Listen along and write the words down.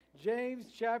James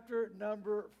chapter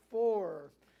number 4.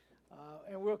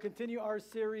 And we'll continue our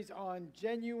series on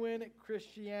genuine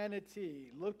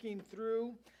Christianity, looking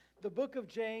through the book of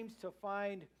James to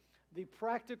find the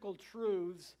practical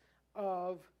truths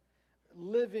of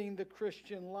living the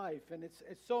Christian life. And it's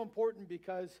so important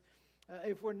because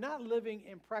if we're not living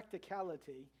in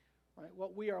practicality, right,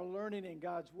 what we are learning in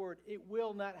God's Word, it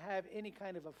will not have any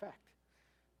kind of effect.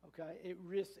 Okay,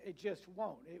 it just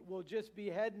won't. It will just be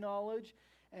head knowledge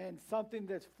and something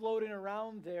that's floating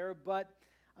around there, but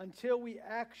until we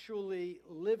actually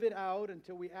live it out,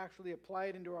 until we actually apply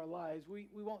it into our lives, we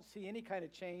won't see any kind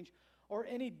of change or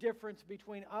any difference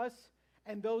between us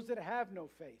and those that have no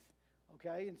faith.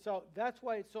 Okay, and so that's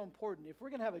why it's so important. If we're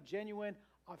going to have a genuine,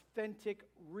 authentic,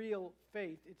 real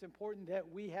faith, it's important that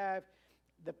we have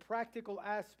the practical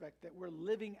aspect, that we're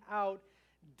living out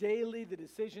daily the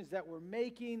decisions that we're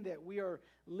making, that we are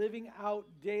living out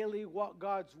daily what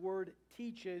God's Word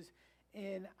teaches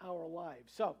in our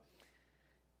lives. So,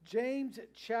 James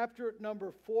chapter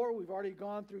number 4, we've already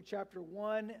gone through chapter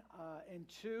 1 and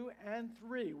 2 and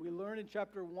 3. We learned in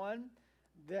chapter 1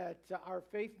 that our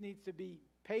faith needs to be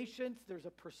patient. There's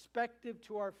a perspective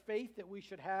to our faith that we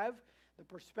should have, the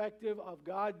perspective of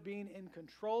God being in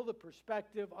control, the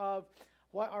perspective of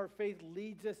what our faith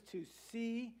leads us to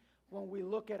see when we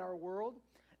look at our world.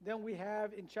 Then we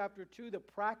have in chapter 2 the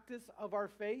practice of our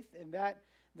faith, and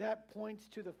that points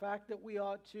to the fact that we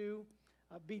ought to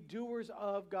be doers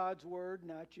of God's Word,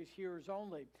 not just hearers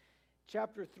only.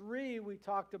 Chapter 3, we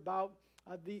talked about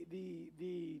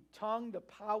the tongue, the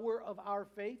power of our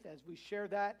faith as we share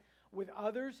that with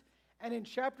others. And in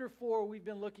chapter 4, we've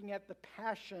been looking at the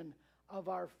passion of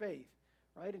our faith.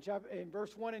 Right? In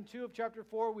verse 1 and 2 of chapter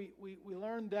 4, we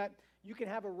learned that you can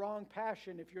have a wrong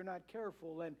passion if you're not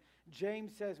careful. And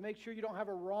James says, make sure you don't have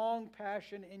a wrong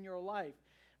passion in your life.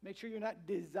 Make sure you're not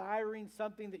desiring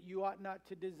something that you ought not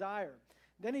to desire.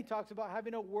 Then he talks about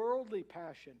having a worldly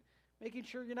passion, making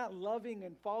sure you're not loving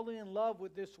and falling in love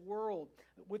with this world,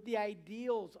 with the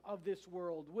ideals of this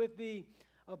world, with the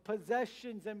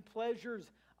possessions and pleasures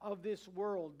of this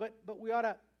world. But we ought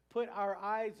to put our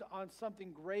eyes on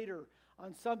something greater,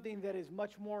 on something that is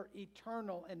much more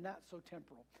eternal and not so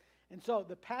temporal. And so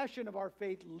the passion of our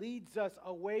faith leads us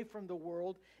away from the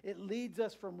world. It leads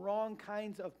us from wrong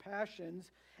kinds of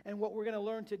passions. And what we're going to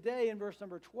learn today in verse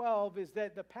number 12 is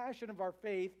that the passion of our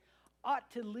faith ought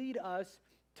to lead us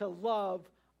to love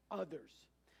others.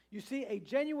 You see, a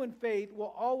genuine faith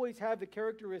will always have the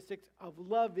characteristics of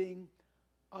loving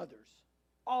others.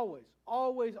 Always,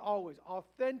 always, always.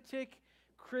 Authentic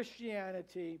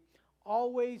Christianity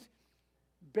always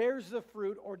bears the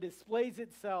fruit or displays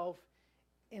itself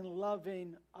in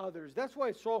loving others. That's why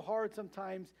it's so hard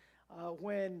sometimes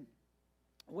when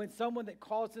someone that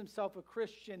calls himself a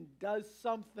Christian does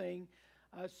something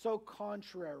so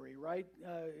contrary, right?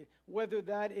 Whether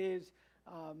that is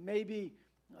maybe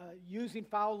using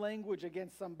foul language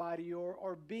against somebody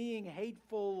or being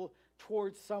hateful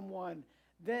towards someone,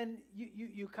 then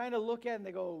you kind of look at it and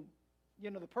they go,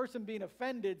 you know, the person being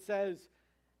offended says,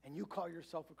 and you call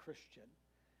yourself a Christian.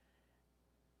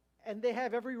 And they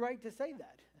have every right to say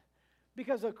that.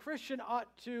 Because a Christian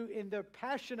ought to, in the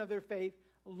passion of their faith,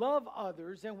 love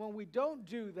others. And when we don't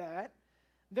do that,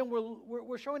 then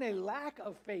we're showing a lack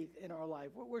of faith in our life.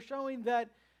 We're showing that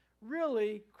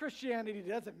really Christianity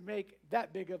doesn't make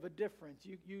that big of a difference.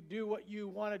 You do what you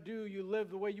want to do. You live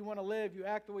the way you want to live. You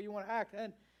act the way you want to act.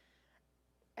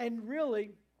 And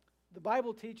really, the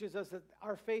Bible teaches us that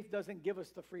our faith doesn't give us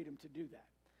the freedom to do that.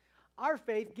 Our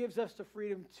faith gives us the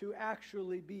freedom to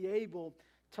actually be able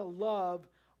to love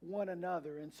one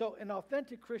another. And so an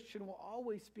authentic Christian will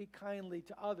always speak kindly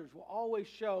to others, will always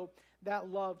show that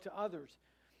love to others.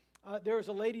 There was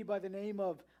a lady by the name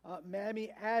of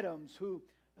Mammy Adams who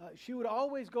she would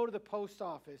always go to the post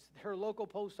office, her local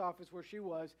post office where she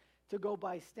was, to go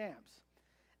buy stamps.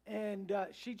 And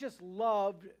she just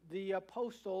loved the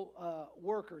postal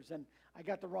workers. And I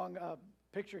got the wrong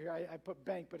picture here. I put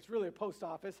bank, but it's really a post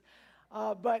office.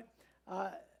 But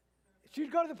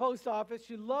she'd go to the post office.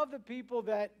 She loved the people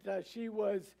that she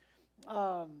was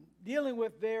dealing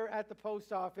with there at the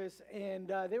post office,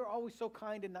 and they were always so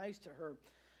kind and nice to her.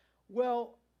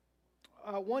 Well,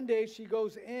 one day she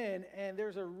goes in, and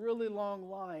there's a really long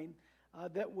line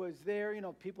that was there, you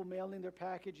know, people mailing their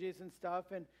packages and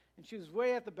stuff, and she was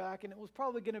way at the back, and it was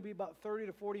probably going to be about 30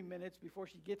 to 40 minutes before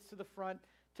she gets to the front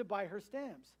to buy her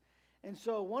stamps. And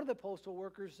so one of the postal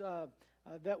workers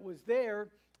that was there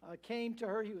came to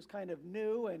her. He was kind of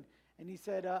new, And he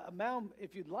said, ma'am,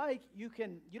 if you'd like, you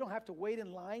don't have to wait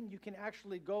in line. You can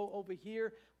actually go over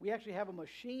here. We actually have a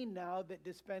machine now that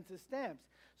dispenses stamps.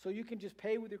 So you can just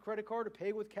pay with your credit card or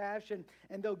pay with cash,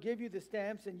 and they'll give you the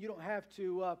stamps, and you don't have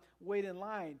to wait in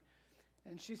line.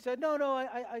 And she said, no,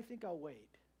 I think I'll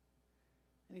wait.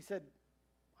 And he said,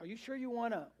 are you sure you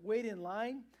want to wait in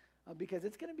line? Because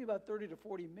it's going to be about 30 to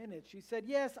 40 minutes. She said,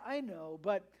 yes, I know,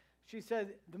 but she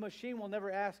said, the machine will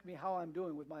never ask me how I'm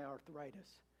doing with my arthritis.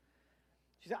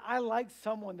 She said, I like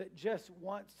someone that just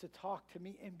wants to talk to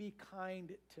me and be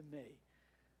kind to me.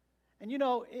 And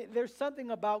there's something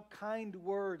about kind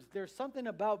words. There's something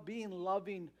about being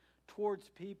loving towards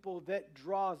people that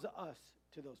draws us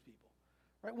to those people.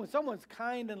 Right? When someone's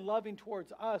kind and loving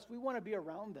towards us, we want to be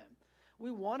around them.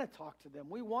 We want to talk to them.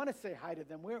 We want to say hi to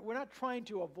them. We're not trying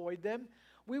to avoid them.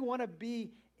 We want to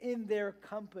be in their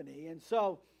company. And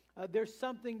so there's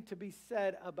something to be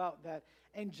said about that.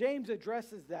 And James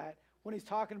addresses that when he's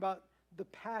talking about the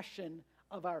passion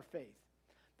of our faith.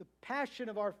 The passion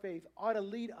of our faith ought to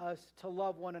lead us to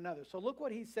love one another. So look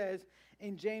what he says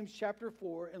in James chapter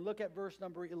 4, and look at verse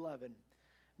number 11.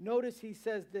 Notice he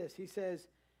says this. He says,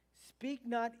 speak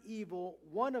not evil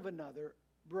one of another,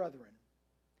 brethren.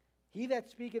 He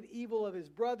that speaketh evil of his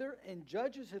brother and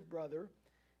judges his brother,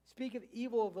 speaketh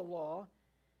evil of the law,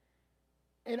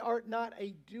 and art not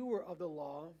a doer of the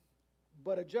law,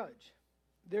 but a judge.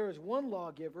 There is one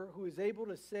lawgiver who is able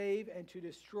to save and to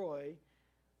destroy.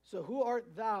 So who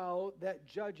art thou that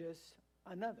judgest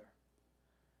another?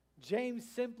 James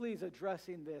simply is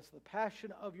addressing this. The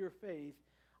passion of your faith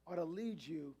ought to lead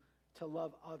you to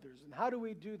love others. And how do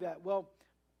we do that? Well,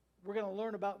 we're going to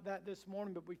learn about that this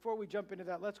morning. But before we jump into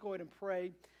that, let's go ahead and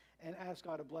pray and ask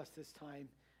God to bless this time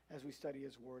as we study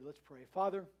his word. Let's pray.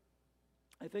 Father,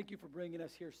 I thank you for bringing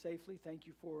us here safely. Thank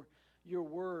you for your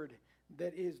word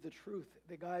that is the truth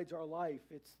that guides our life.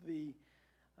 It's the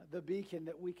beacon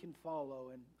that we can follow.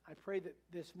 And I pray that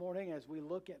this morning as we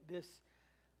look at this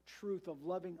truth of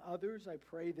loving others, I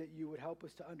pray that you would help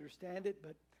us to understand it.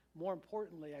 But more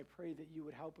importantly, I pray that you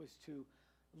would help us to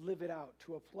live it out,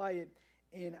 to apply it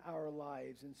in our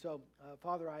lives. And so,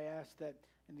 Father, I ask that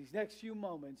in these next few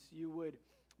moments, you would,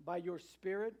 by your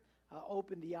Spirit,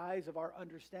 open the eyes of our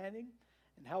understanding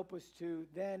and help us to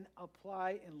then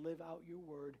apply and live out your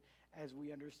word as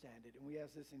we understand it. And we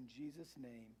ask this in Jesus'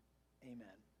 name, amen.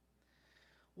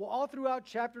 Well, all throughout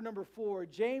chapter number 4,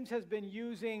 James has been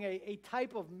using a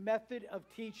type of method of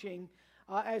teaching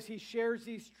as he shares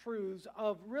these truths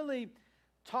of really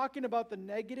talking about the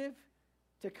negative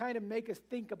to kind of make us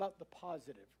think about the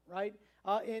positive, right?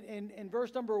 In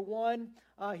verse number 1,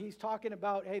 he's talking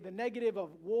about, hey, the negative of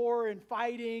war and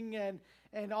fighting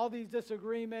and all these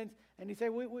disagreements. And he said,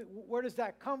 where does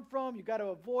that come from? You've got to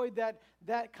avoid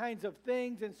that kinds of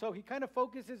things. And so he kind of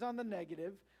focuses on the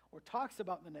negative or talks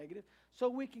about the negative so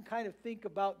we can kind of think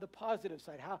about the positive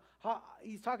side. How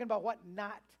he's talking about what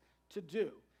not to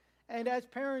do. And as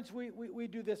parents, we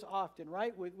do this often,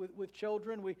 right? With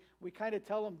children, we kind of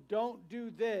tell them, don't do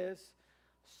this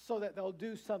so that they'll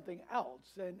do something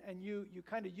else. And you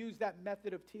kind of use that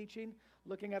method of teaching,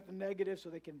 looking at the negative so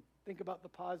they can think about the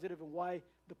positive and why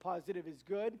the positive is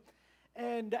good.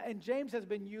 And James has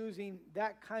been using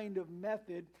that kind of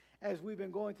method as we've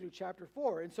been going through chapter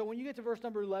 4. And so when you get to verse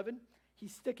number 11,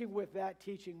 he's sticking with that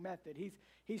teaching method.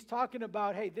 He's talking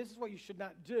about, hey, this is what you should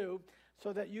not do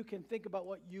so that you can think about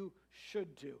what you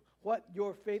should do, what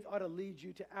your faith ought to lead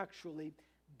you to actually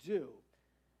do.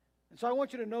 And so I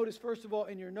want you to notice, first of all,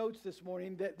 in your notes this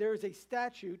morning, that there is a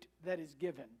statute that is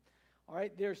given. All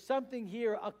right, there's something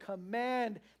here, a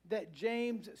command that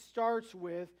James starts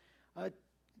with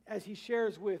as he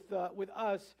shares with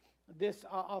us this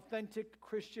authentic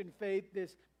Christian faith,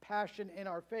 this passion in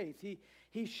our faith.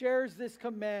 He shares this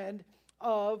command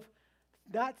of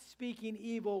not speaking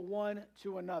evil one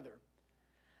to another.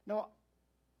 Now,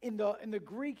 in the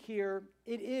Greek here,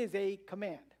 it is a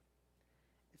command.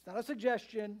 It's not a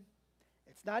suggestion.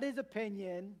 It's not his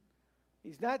opinion.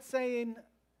 He's not saying,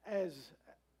 as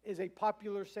is a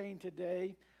popular saying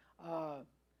today,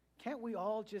 can't we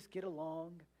all just get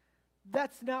along?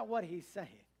 That's not what he's saying.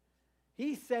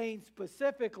 He's saying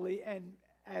specifically, and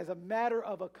as a matter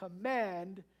of a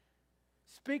command,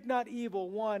 speak not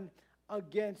evil one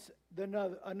against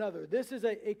another. This is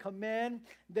a command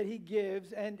that he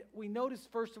gives, and we notice,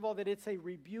 first of all, that it's a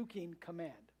rebuking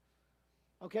command.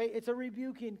 Okay, it's a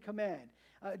rebuking command.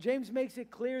 James makes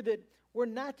it clear that we're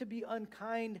not to be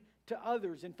unkind to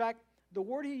others. In fact, the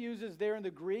word he uses there in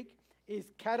the Greek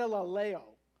is katalaleo.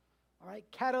 All right,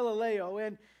 katalaleo,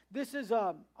 and this is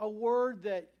a word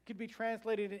that could be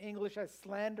translated in English as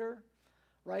slander,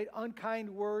 right? Unkind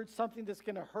words, something that's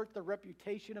going to hurt the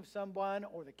reputation of someone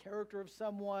or the character of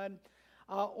someone,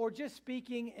 or just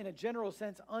speaking in a general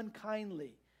sense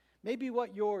unkindly. Maybe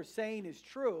what you're saying is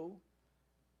true,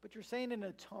 but you're saying in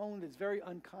a tone that's very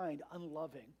unkind,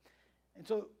 unloving. And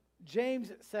so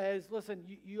James says, listen,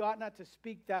 you ought not to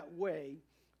speak that way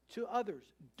to others.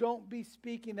 Don't be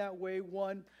speaking that way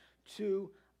one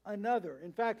to another.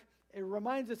 In fact, it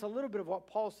reminds us a little bit of what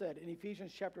Paul said in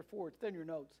Ephesians chapter 4. It's in your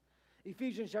notes.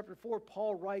 Ephesians chapter 4,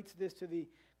 Paul writes this to the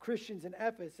Christians in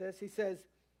Ephesus. He says,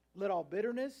 let all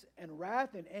bitterness and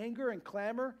wrath and anger and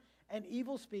clamor and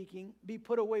evil speaking be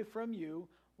put away from you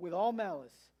with all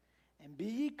malice. And be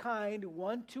ye kind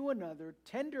one to another,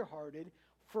 tenderhearted,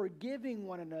 forgiving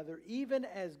one another, even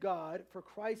as God, for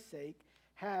Christ's sake,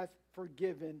 hath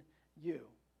forgiven you.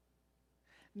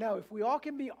 Now, if we all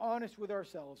can be honest with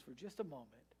ourselves for just a moment,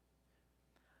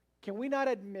 can we not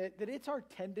admit that it's our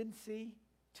tendency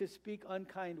to speak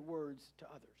unkind words to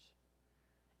others?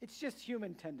 It's just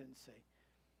human tendency.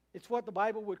 It's what the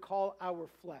Bible would call our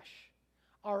flesh,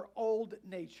 our old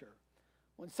nature.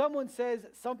 When someone says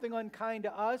something unkind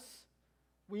to us,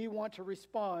 we want to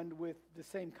respond with the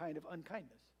same kind of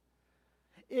unkindness.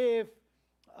 If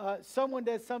someone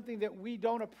does something that we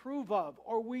don't approve of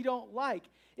or we don't like,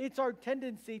 it's our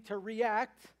tendency to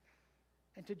react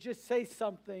and to just say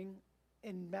something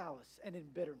in malice and in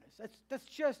bitterness. That's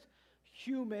just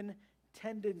human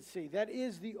tendency. That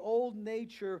is the old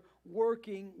nature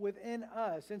working within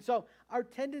us. And so our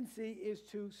tendency is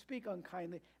to speak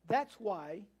unkindly. That's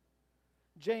why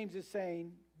James is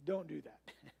saying, don't do that.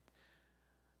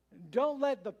 Don't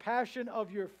let the passion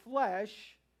of your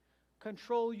flesh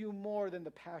control you more than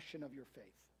the passion of your faith.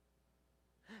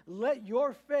 Let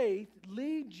your faith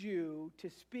lead you to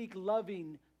speak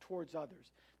loving towards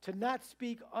others, to not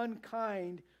speak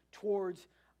unkind towards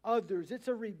others. It's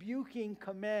a rebuking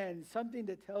command, something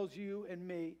that tells you and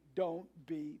me, don't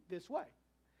be this way.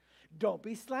 Don't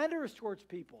be slanderous towards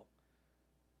people.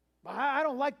 I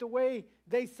don't like the way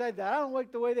they said that. I don't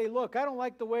like the way they look. I don't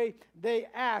like the way they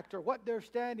act or what they're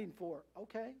standing for.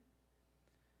 Okay.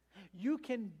 You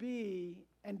can be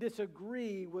and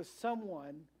disagree with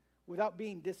someone without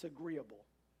being disagreeable.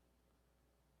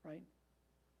 Right?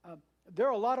 There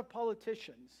are a lot of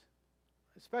politicians,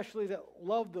 especially that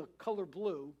love the color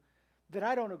blue, that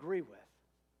I don't agree with.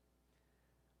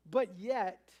 But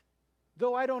yet,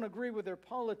 though I don't agree with their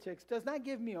politics, does not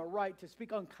give me a right to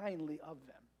speak unkindly of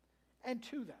them and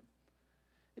to them.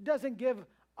 It doesn't give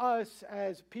us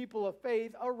as people of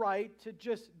faith a right to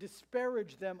just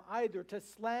disparage them either, to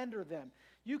slander them.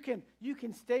 You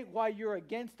can state why you're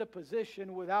against a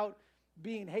position without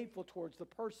being hateful towards the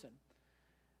person.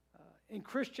 In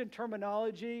Christian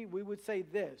terminology, we would say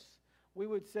this. We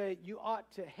would say you ought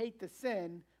to hate the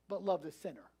sin but love the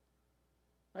sinner.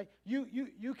 Right?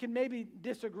 You can maybe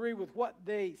disagree with what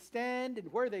they stand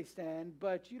and where they stand,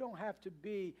 but you don't have to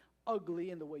be ugly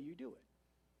in the way you do it.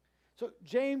 So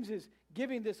James is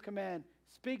giving this command,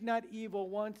 speak not evil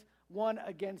one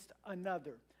against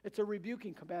another. It's a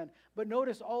rebuking command, but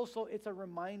notice also it's a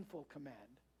remindful command.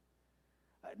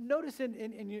 Notice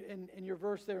in your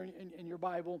verse there in your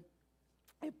Bible,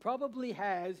 it probably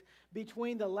has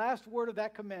between the last word of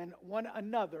that command, one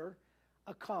another,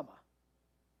 a comma.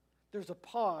 There's a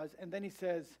pause, and then he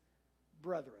says,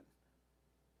 brethren.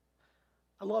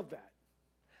 I love that.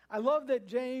 I love that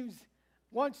James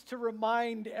wants to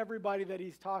remind everybody that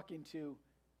he's talking to,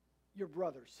 your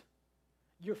brothers,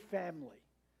 your family.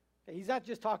 He's not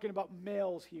just talking about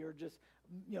males here, just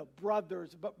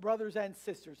brothers, but brothers and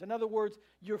sisters. In other words,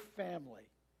 your family.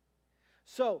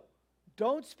 So,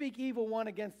 don't speak evil one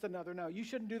against another. Now, you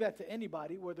shouldn't do that to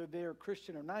anybody, whether they're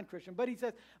Christian or non-Christian. But he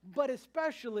says, but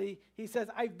especially, he says,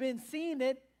 I've been seeing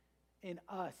it in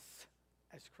us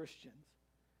as Christians.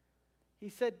 He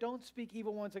said, don't speak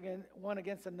evil one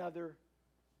against another,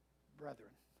 brethren.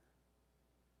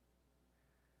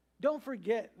 Don't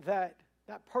forget that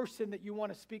person that you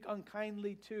want to speak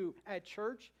unkindly to at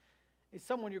church is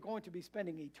someone you're going to be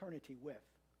spending eternity with.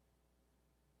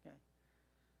 Okay?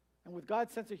 And with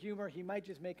God's sense of humor, he might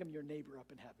just make him your neighbor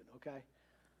up in heaven, okay?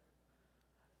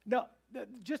 No,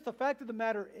 just the fact of the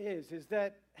matter is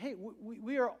that, hey,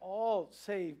 we are all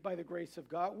saved by the grace of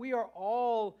God. We are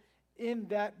all in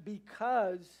that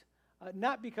because,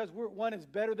 not because one is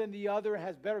better than the other,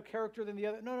 has better character than the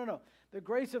other. No. The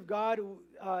grace of God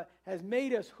has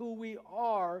made us who we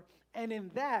are, and in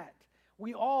that,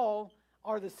 we all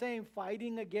are the same,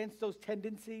 fighting against those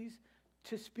tendencies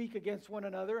to speak against one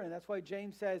another. And that's why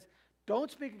James says, don't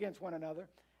speak against one another.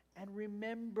 And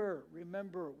remember,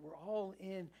 we're all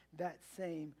in that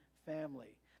same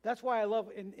family. That's why I love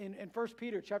in 1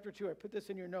 Peter chapter 2, I put this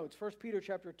in your notes. 1 Peter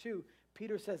chapter 2,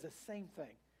 Peter says the same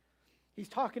thing. He's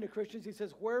talking to Christians. He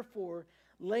says, wherefore,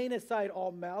 laying aside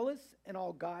all malice and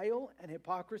all guile and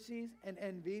hypocrisies and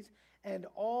envies and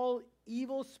all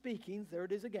evil speakings, there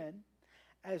it is again,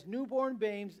 as newborn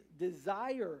babes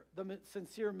desire the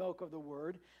sincere milk of the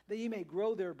word, that ye may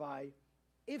grow thereby,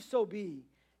 if so be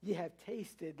ye have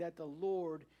tasted that the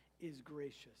Lord is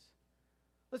gracious.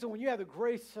 Listen, when you have the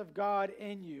grace of God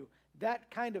in you,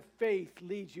 that kind of faith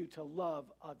leads you to love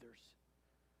others.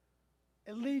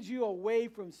 It leads you away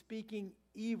from speaking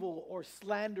evil or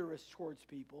slanderous towards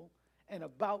people and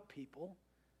about people.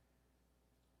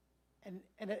 And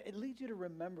it leads you to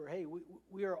remember, hey,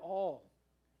 we are all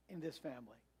in this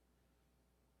family.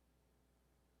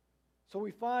 So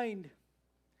we find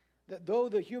that though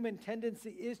the human tendency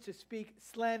is to speak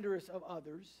slanderous of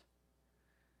others,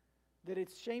 that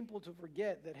it's shameful to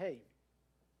forget that, hey,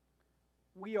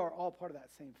 we are all part of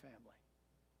that same family.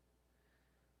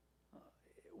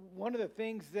 One of the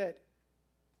things that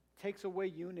takes away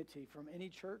unity from any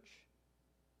church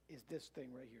is this thing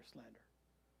right here, slander.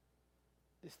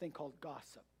 This thing called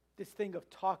gossip. This thing of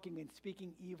talking and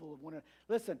speaking evil of one another.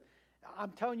 Listen,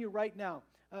 I'm telling you right now,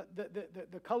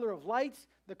 the color of lights,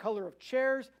 the color of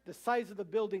chairs, the size of the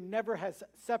building never has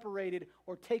separated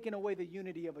or taken away the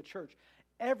unity of a church.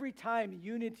 Every time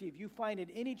unity, if you find in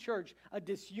any church a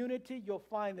disunity, you'll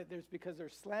find that because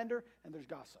there's slander and there's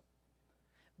gossip.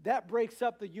 That breaks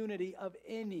up the unity of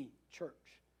any church.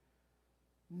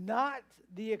 Not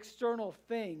the external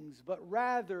things, but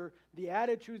rather the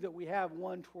attitude that we have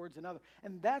one towards another.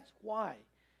 And that's why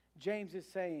James is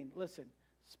saying, listen,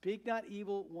 speak not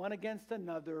evil one against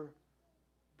another,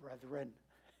 brethren.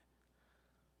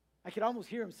 I can almost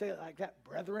hear him say it like that,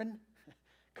 brethren.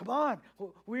 Come on,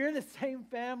 we're in the same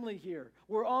family here.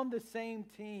 We're on the same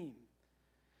team.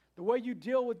 The way you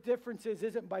deal with differences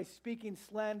isn't by speaking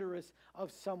slanderous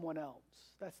of someone else.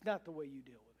 That's not the way you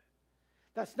deal with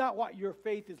it. That's not what your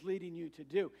faith is leading you to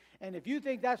do. And if you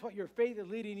think that's what your faith is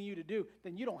leading you to do,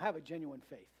 then you don't have a genuine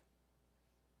faith.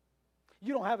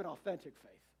 You don't have an authentic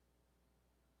faith.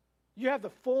 You have the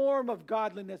form of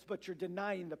godliness, but you're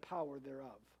denying the power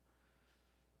thereof.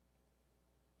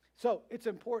 So it's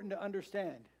important to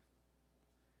understand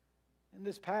in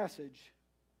this passage,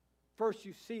 first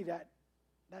you see that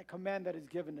command that is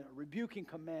given, a rebuking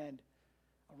command,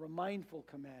 a remindful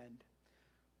command.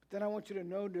 But then I want you to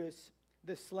notice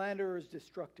the slanderer's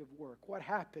destructive work. What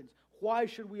happens? Why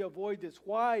should we avoid this?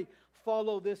 Why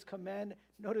follow this command?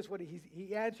 Notice what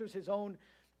he answers his own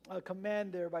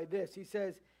command there by this. He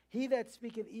says, he that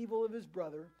speaketh evil of his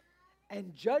brother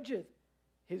and judgeth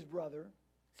his brother,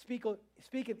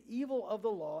 speaketh evil of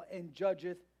the law and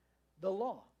judgeth the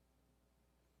law.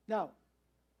 Now,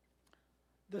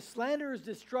 the slanderer's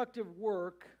destructive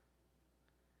work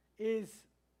is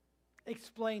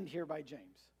explained here by James.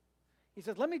 He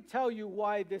says, let me tell you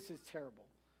why this is terrible.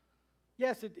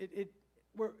 Yes,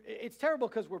 it's terrible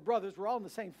because we're brothers. We're all in the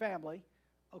same family,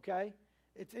 okay?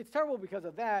 It's terrible because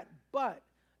of that, but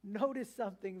notice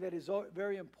something that is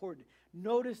very important.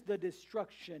 Notice the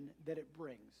destruction that it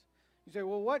brings. You say,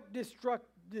 well, what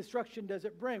destruction does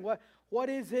it bring? What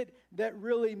is it that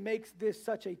really makes this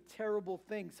such a terrible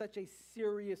thing, such a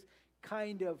serious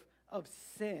kind of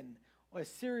sin, or a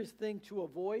serious thing to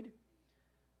avoid?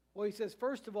 Well, he says,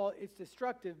 first of all, it's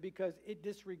destructive because it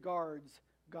disregards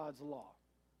God's law.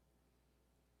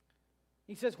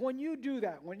 He says, when you do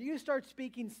that, when you start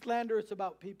speaking slanderous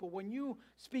about people, when you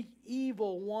speak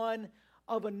evil one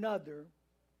of another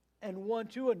and one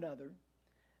to another,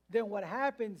 then what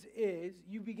happens is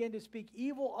you begin to speak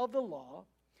evil of the law.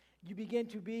 You begin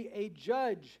to be a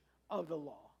judge of the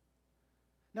law.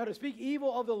 Now, to speak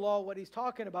evil of the law, what he's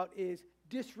talking about is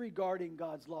disregarding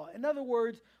God's law. In other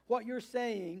words, what you're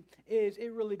saying is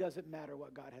it really doesn't matter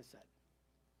what God has said.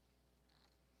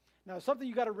 Now, something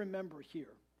you got to remember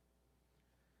here.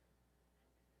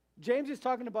 James is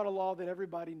talking about a law that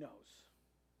everybody knows.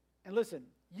 And listen,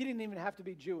 you didn't even have to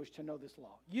be Jewish to know this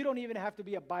law. You don't even have to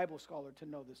be a Bible scholar to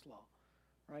know this law,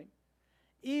 right?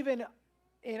 Even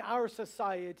in our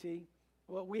society,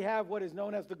 we have what is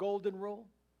known as the golden rule.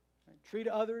 Right? Treat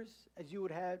others as you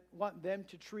would want them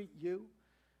to treat you,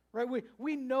 right?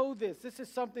 We know this. This is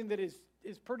something that is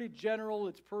pretty general.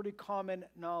 It's pretty common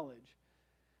knowledge.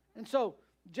 And so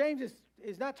James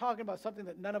is not talking about something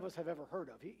that none of us have ever heard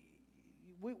of.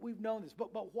 We've known this,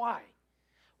 but why?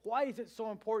 Why is it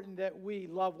so important that we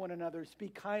love one another,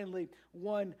 speak kindly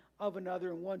one of another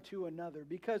and one to another?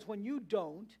 Because when you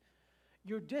don't,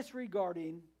 you're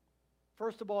disregarding,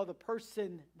 first of all, the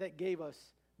person that gave us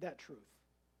that truth.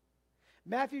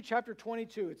 Matthew chapter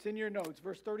 22, it's in your notes,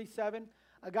 verse 37.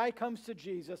 a guy comes to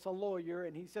Jesus, a lawyer,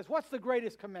 and he says, what's the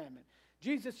greatest commandment?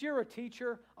 Jesus, you're a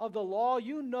teacher of the law.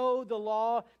 You know the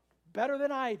law better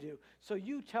than I do. So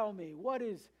you tell me, what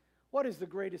is the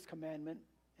greatest commandment?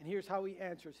 And here's how he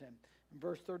answers him. In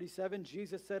verse 37,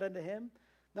 Jesus said unto him,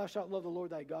 thou shalt love the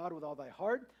Lord thy God with all thy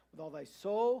heart, with all thy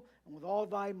soul, and with all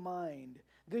thy mind.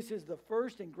 This is the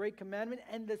first and great commandment,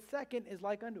 and the second is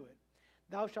like unto it.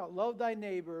 Thou shalt love thy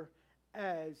neighbor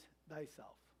as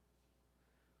thyself.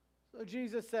 So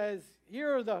Jesus says,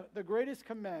 here are the greatest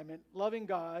commandment, loving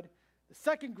God. The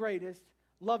second greatest,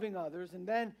 loving others. And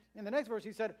then in the next verse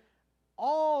he said,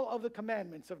 all of the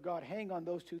commandments of God hang on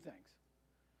those two things.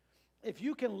 If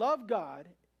you can love God,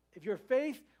 if your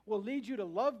faith will lead you to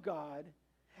love God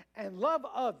and love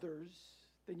others,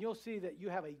 then you'll see that you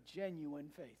have a genuine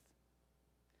faith.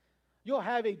 You'll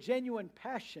have a genuine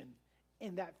passion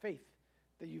in that faith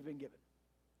that you've been given.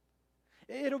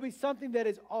 It'll be something that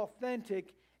is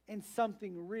authentic and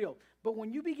something real. But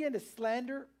when you begin to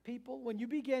slander people, when you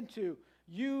begin to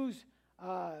use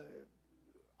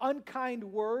unkind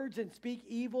words and speak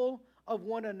evil of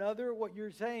one another, what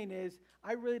you're saying is,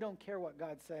 I really don't care what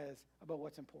God says about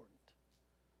what's important.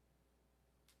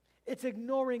 It's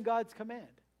ignoring God's command.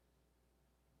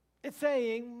 It's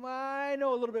saying, I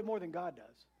know a little bit more than God does.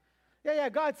 Yeah,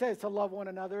 God says to love one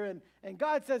another, and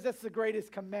God says that's the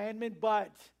greatest commandment,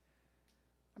 but,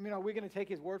 are we going to take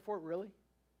his word for it, really?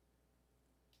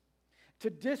 To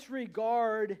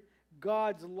disregard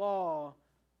God's law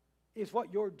is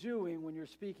what you're doing when you're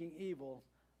speaking evil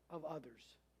of others.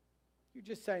 You're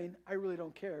just saying, I really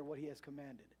don't care what he has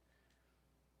commanded.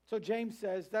 So James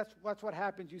says that's what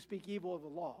happens. You speak evil of the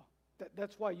law.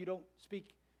 That's why you don't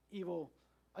speak evil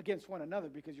against one another,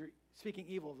 because you're speaking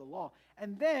evil of the law.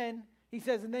 And then, he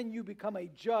says, and then you become a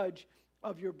judge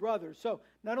of your brother. So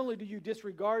not only do you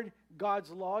disregard God's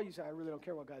law, you say, I really don't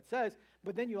care what God says,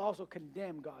 but then you also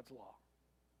condemn God's law.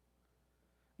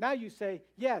 Now you say,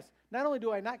 yes, not only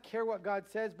do I not care what God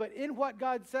says, but in what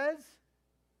God says,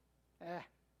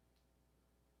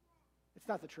 it's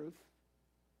not the truth.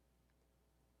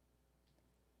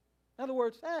 In other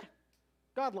words,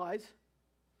 God lies.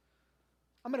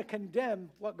 I'm going to condemn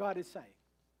what God is saying.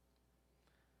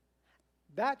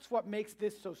 That's what makes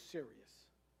this so serious.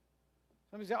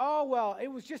 Somebody say, oh, well, it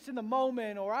was just in the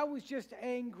moment, or I was just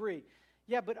angry.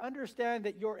 Yeah, but understand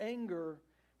that your anger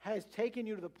has taken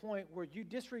you to the point where you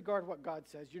disregard what God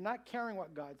says. You're not caring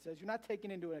what God says. You're not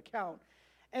taking into account.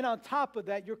 And on top of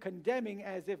that, you're condemning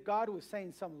as if God was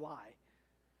saying some lie.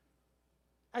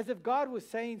 As if God was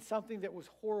saying something that was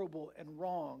horrible and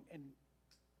wrong and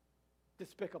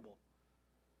despicable.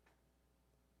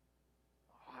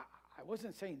 I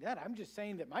wasn't saying that. I'm just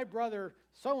saying that my brother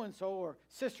so-and-so or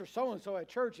sister so-and-so at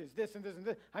church is this and this and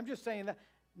this. I'm just saying that.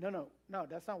 No,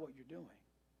 that's not what you're doing.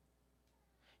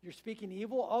 You're speaking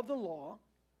evil of the law.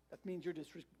 That means you're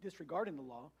disregarding the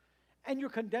law. And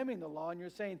you're condemning the law, and you're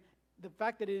saying the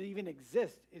fact that it even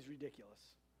exists is ridiculous.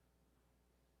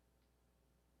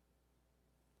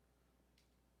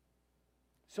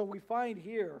 So we find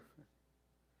here,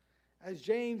 as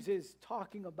James is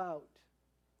talking about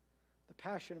the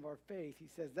passion of our faith, he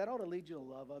says that ought to lead you to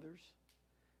love others,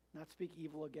 not speak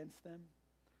evil against them.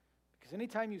 Because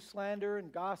anytime you slander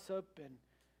and gossip and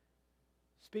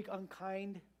speak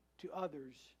unkind to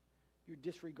others, you're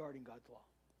disregarding God's law.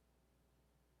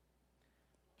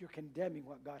 You're condemning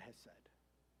what God has said.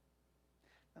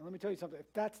 Now let me tell you something.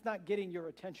 If that's not getting your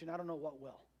attention, I don't know what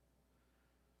will.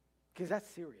 Because that's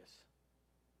serious.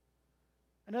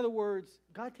 In other words,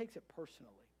 God takes it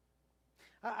personally.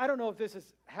 I don't know if this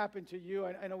has happened to you.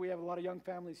 I know we have a lot of young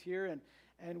families here,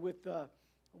 and with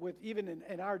even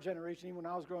in our generation, even when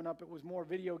I was growing up, it was more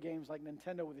video games like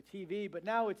Nintendo with a TV. But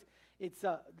now it's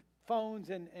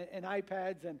phones and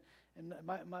iPads, and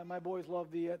my boys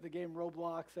love the game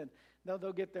Roblox, and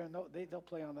they'll get there and they'll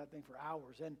play on that thing for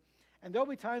hours. And there'll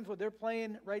be times where they're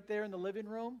playing right there in the living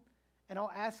room, and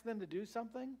I'll ask them to do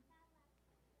something,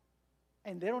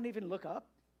 and they don't even look up.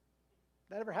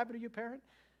 That ever happened to you, parent?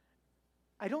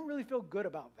 I don't really feel good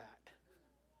about that.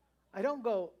 I don't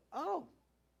go, oh,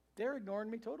 they're ignoring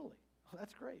me totally. Oh,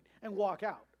 that's great. And walk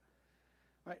out.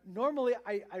 Right? Normally,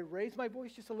 I raise my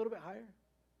voice just a little bit higher.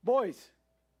 Boys,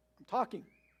 I'm talking.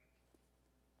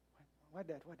 Why,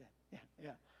 Dad?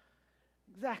 Yeah.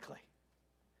 Exactly.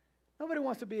 Nobody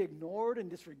wants to be ignored and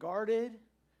disregarded.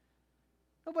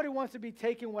 Nobody wants to be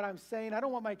taking what I'm saying. I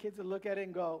don't want my kids to look at it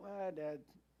and go, Dad,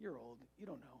 you're old. You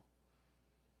don't know.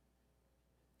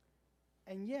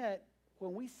 And yet,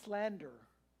 when we slander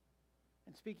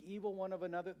and speak evil one of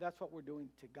another, that's what we're doing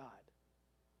to God.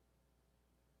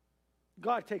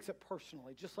 God takes it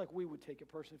personally, just like we would take it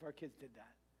personally if our kids did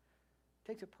that.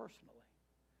 Takes it personally.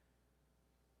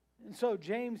 And so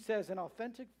James says an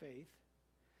authentic faith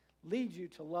leads you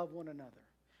to love one another.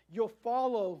 You'll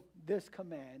follow this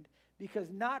command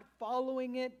because not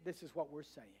following it, this is what we're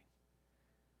saying.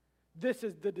 This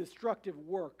is the destructive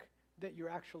work that you're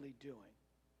actually doing.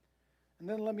 And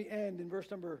then let me end in verse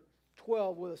number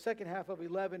 12 with the second half of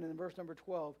 11, and in verse number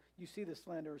 12, you see the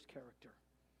slanderer's character.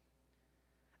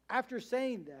 After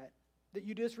saying that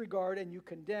you disregard and you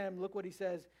condemn, look what he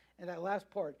says in that last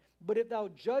part. But if thou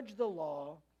judge the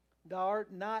law, thou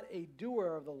art not a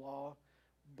doer of the law,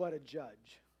 but a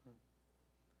judge.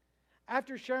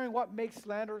 After sharing what makes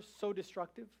slander so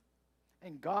destructive,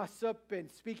 and gossip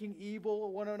and speaking evil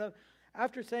of one another,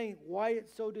 after saying why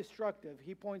it's so destructive,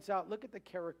 he points out, look at the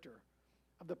character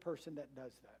of the person that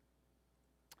does that.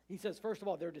 He says, first of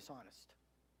all, they're dishonest.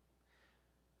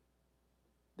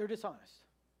 They're dishonest.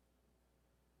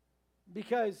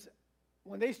 Because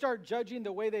when they start judging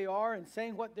the way they are and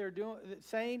saying what they're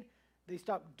saying, they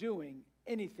stop doing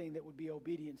anything that would be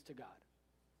obedience to God.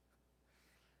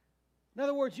 In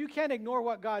other words, you can't ignore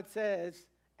what God says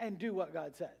and do what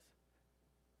God says.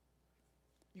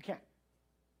 You can't.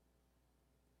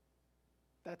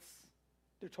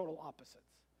 They're total opposites.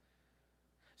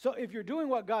 So if you're doing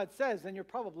what God says, then you're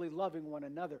probably loving one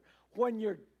another. When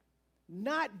you're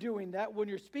not doing that, when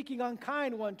you're speaking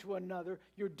unkind one to another,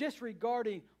 you're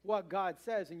disregarding what God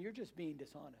says, and you're just being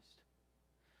dishonest.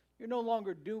 You're no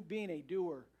longer being a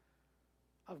doer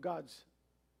of God's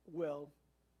will,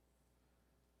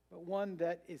 but one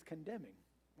that is condemning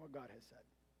what God has said.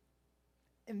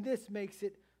 And this makes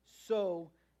it so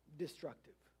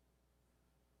destructive.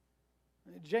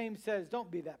 James says,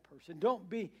 don't be that person. Don't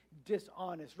be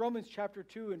dishonest. Romans chapter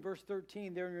 2 and verse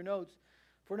 13, there in your notes,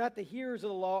 for not the hearers of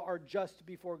the law are just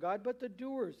before God, but the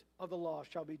doers of the law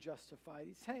shall be justified.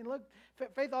 He's saying, look,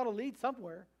 faith ought to lead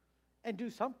somewhere and do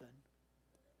something.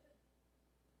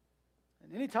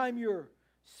 And anytime you're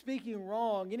speaking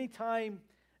wrong, anytime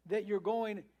that you're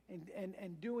going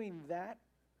and doing that,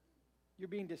 you're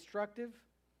being destructive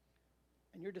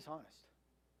and you're dishonest.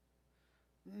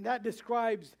 And that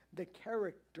describes the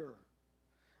character.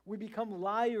 We become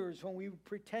liars when we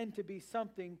pretend to be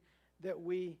something that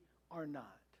we are not.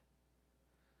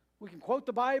 We can quote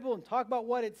the Bible and talk about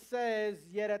what it says,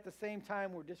 yet at the same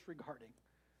time we're disregarding.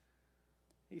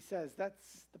 He says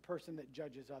that's the person that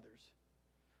judges others.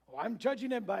 Oh, I'm judging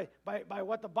them by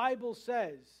what the Bible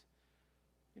says.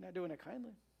 You're not doing it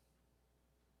kindly.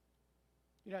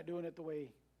 You're not doing it the way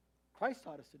Christ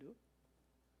taught us to do it.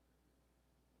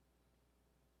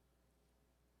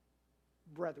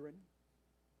 Brethren,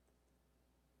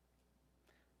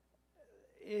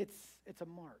 it's a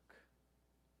mark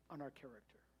on our character.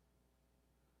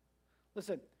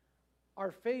 Listen,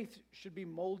 our faith should be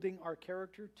molding our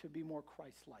character to be more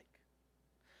Christ-like.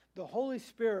 The Holy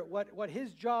Spirit, what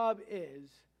his job is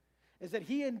that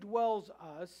he indwells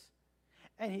us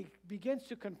and he begins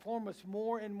to conform us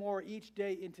more and more each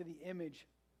day into the image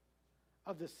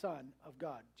of the Son of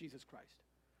God, Jesus Christ.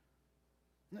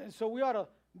 And so we ought to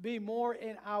be more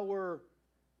in our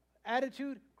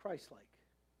attitude, Christ-like.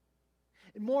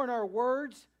 And more in our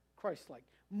words, Christ-like.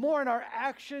 More in our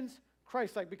actions,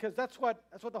 Christ-like. Because that's what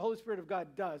the Holy Spirit of God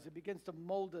does. It begins to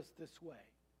mold us this way.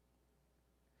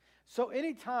 So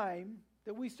anytime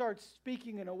that we start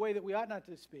speaking in a way that we ought not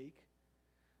to speak,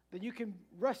 then you can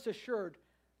rest assured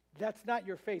that's not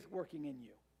your faith working in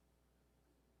you.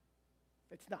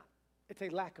 It's not. It's a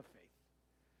lack of faith.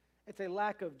 It's a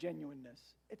lack of genuineness.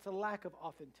 It's a lack of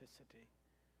authenticity.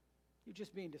 You're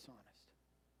just being dishonest.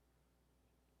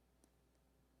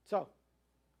 So,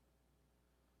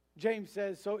 James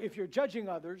says, so if you're judging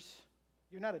others,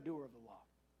 you're not a doer of the law.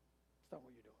 That's not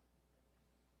what you're doing.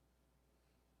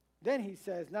 Then he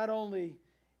says, not only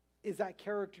is that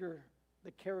character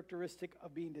the characteristic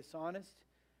of being dishonest,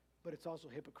 but it's also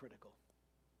hypocritical.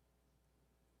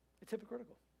 It's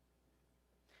hypocritical.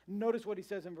 Notice what he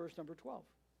says in verse number 12.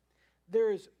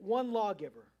 There is one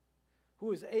lawgiver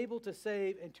who is able to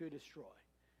save and to destroy.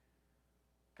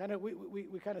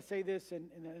 We kind of say this in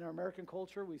our American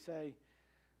culture. We say,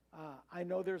 I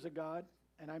know there's a God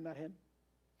and I'm not him.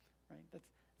 Right? That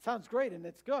sounds great and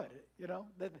it's good. You know,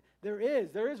 that there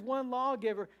is one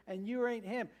lawgiver and you ain't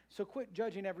him. So quit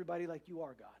judging everybody like you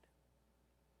are God.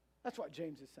 That's what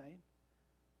James is saying.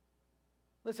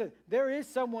 Listen, there is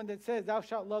someone that says, thou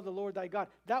shalt love the Lord thy God.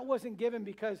 That wasn't given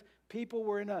because people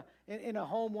were in a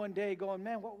home one day going,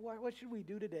 man, what should we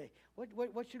do today?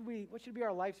 What should be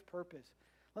our life's purpose?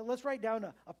 Let's write down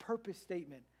a purpose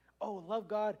statement. Oh, love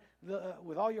God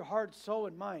with all your heart, soul,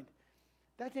 and mind.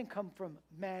 That didn't come from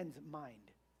man's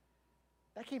mind.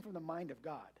 That came from the mind of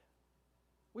God.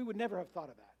 We would never have thought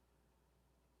of that.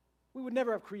 We would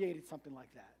never have created something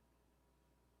like that.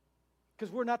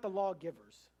 Because we're not the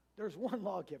lawgivers. There's one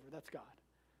lawgiver, that's God.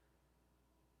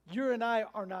 You and I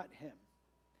are not him.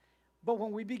 But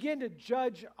when we begin to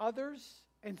judge others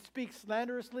and speak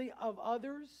slanderously of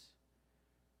others,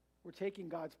 we're taking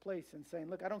God's place and saying,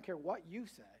 look, I don't care what you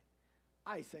say.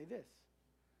 I say this.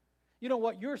 You know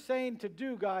what you're saying to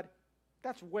do, God,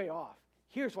 that's way off.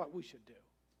 Here's what we should do.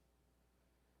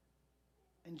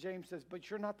 And James says,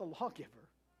 but you're not the lawgiver.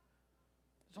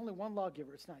 There's only one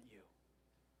lawgiver. It's not you.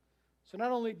 So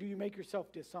not only do you make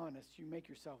yourself dishonest, you make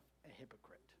yourself a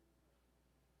hypocrite.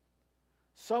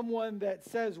 Someone that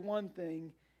says one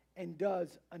thing and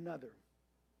does another.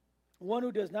 One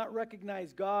who does not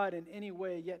recognize God in any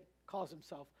way, yet calls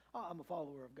himself, oh, I'm a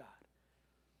follower of God.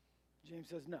 James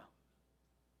says, no.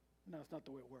 No, it's not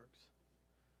the way it works.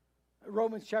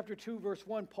 Romans chapter 2, verse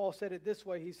 1, Paul said it this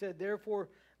way. He said, therefore,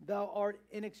 thou art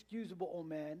inexcusable, O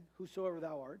man, whosoever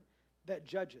thou art, that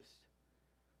judgest.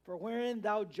 For wherein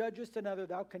thou judgest another,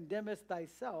 thou condemnest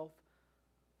thyself,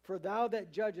 for thou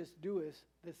that judgest doest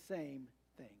the same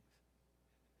things.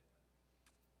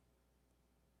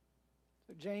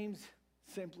 So James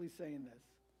simply saying this.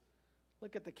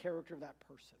 Look at the character of that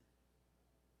person.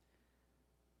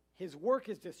 His work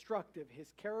is destructive.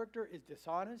 His character is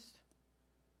dishonest,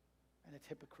 and it's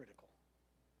hypocritical.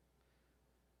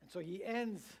 And so he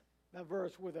ends that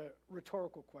verse with a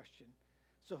rhetorical question.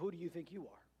 So who do you think you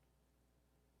are?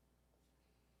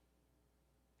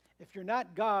 If you're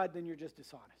not God, then you're just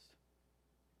dishonest.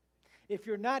 If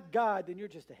you're not God, then you're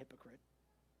just a hypocrite.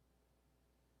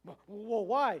 Well,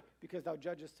 why? Because thou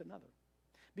judgest another.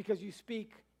 Because you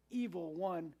speak evil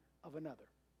one of another.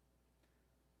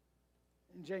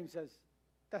 And James says,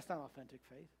 that's not authentic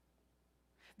faith.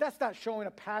 That's not showing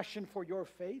a passion for your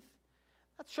faith.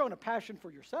 That's showing a passion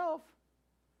for yourself.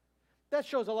 That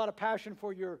shows a lot of passion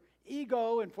for your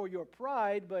ego and for your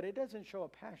pride, but it doesn't show a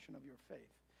passion of your faith.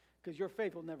 Because your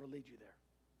faith will never lead you there.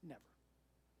 Never.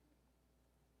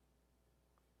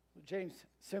 James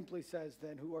simply says,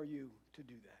 then, who are you to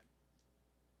do that?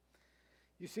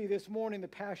 You see, this morning, the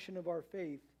passion of our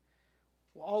faith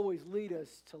will always lead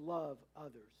us to love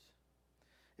others.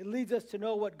 It leads us to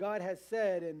know what God has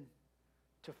said and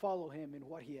to follow him in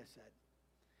what he has said.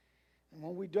 And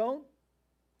when we don't,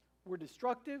 we're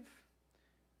destructive.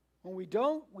 When we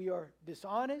don't, we are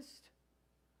dishonest.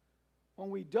 When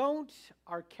we don't,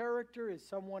 our character is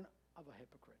someone of a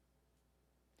hypocrite.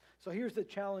 So here's the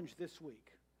challenge this week.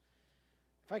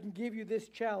 If I can give you this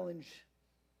challenge,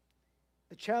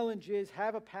 the challenge is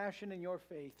have a passion in your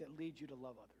faith that leads you to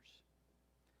love others.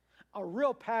 A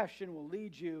real passion will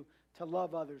lead you to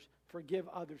love others, forgive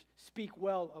others, speak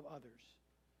well of others.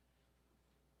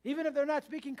 Even if they're not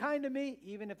speaking kind to me,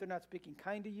 even if they're not speaking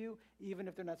kind to you, even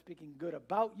if they're not speaking good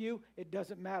about you, it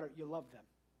doesn't matter. You love them.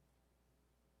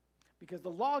 Because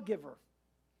the lawgiver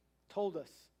told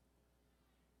us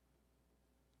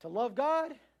to love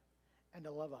God and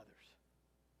to love others.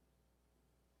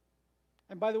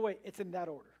 And by the way, it's in that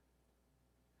order.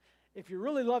 If you're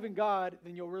really loving God,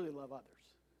 then you'll really love others.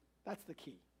 That's the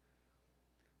key.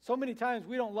 So many times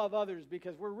we don't love others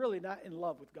because we're really not in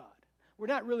love with God. We're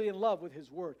not really in love with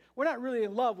his word. We're not really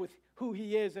in love with who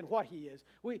he is and what he is.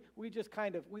 We just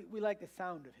kind of, we like the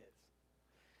sound of his.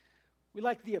 We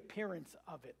like the appearance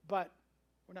of it, but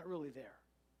we're not really there.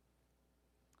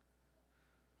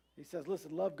 He says,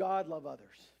 listen, love God, love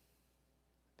others.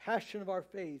 Passion of our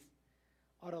faith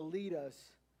ought to lead us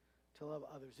to love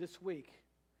others. This week,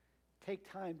 take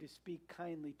time to speak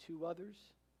kindly to others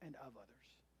and of others.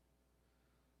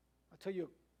 I'll tell you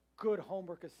a good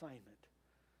homework assignment.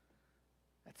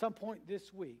 At some point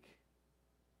this week,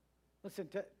 listen,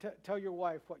 tell your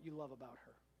wife what you love about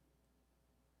her.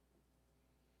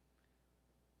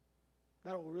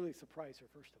 That will really surprise her,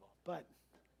 first of all, but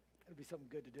it'll be something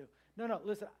good to do. No,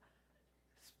 listen,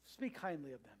 speak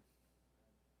kindly of them.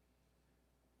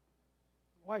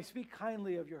 Wife, speak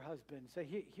kindly of your husband. Say,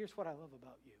 here's what I love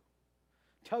about you.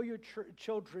 Tell your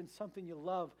children something you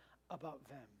love about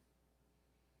them.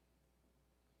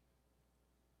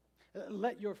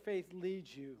 Let your faith lead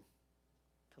you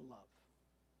to love.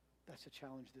 That's the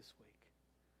challenge this week.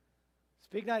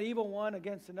 Speak not evil one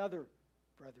against another,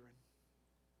 brethren.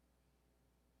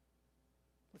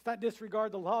 Let's not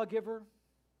disregard the lawgiver,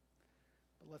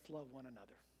 but let's love one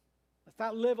another. Let's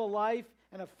not live a life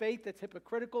and a faith that's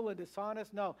hypocritical and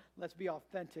dishonest. No, let's be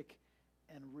authentic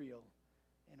and real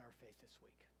in our faith this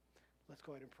week. Let's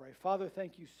go ahead and pray. Father,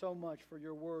 thank you so much for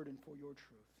your word and for your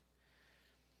truth.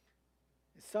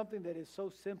 It's something that is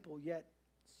so simple, yet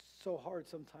so hard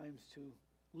sometimes to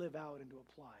live out and to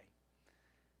apply.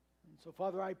 And so,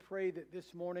 Father, I pray that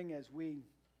this morning as we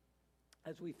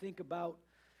think about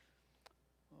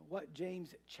what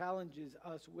James challenges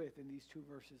us with in these two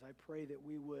verses. I pray that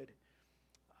we would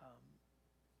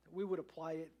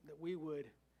apply it, that we would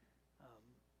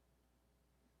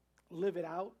live it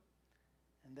out,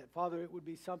 and that, Father, it would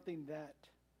be something that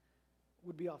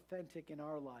would be authentic in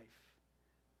our life.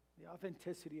 The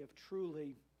authenticity of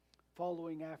truly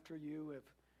following after you,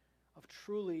 of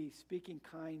truly speaking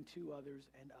kind to others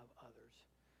and of others.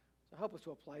 So help us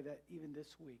to apply that even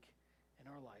this week in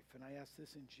our life. And I ask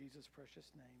this in Jesus' precious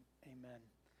name. Amen.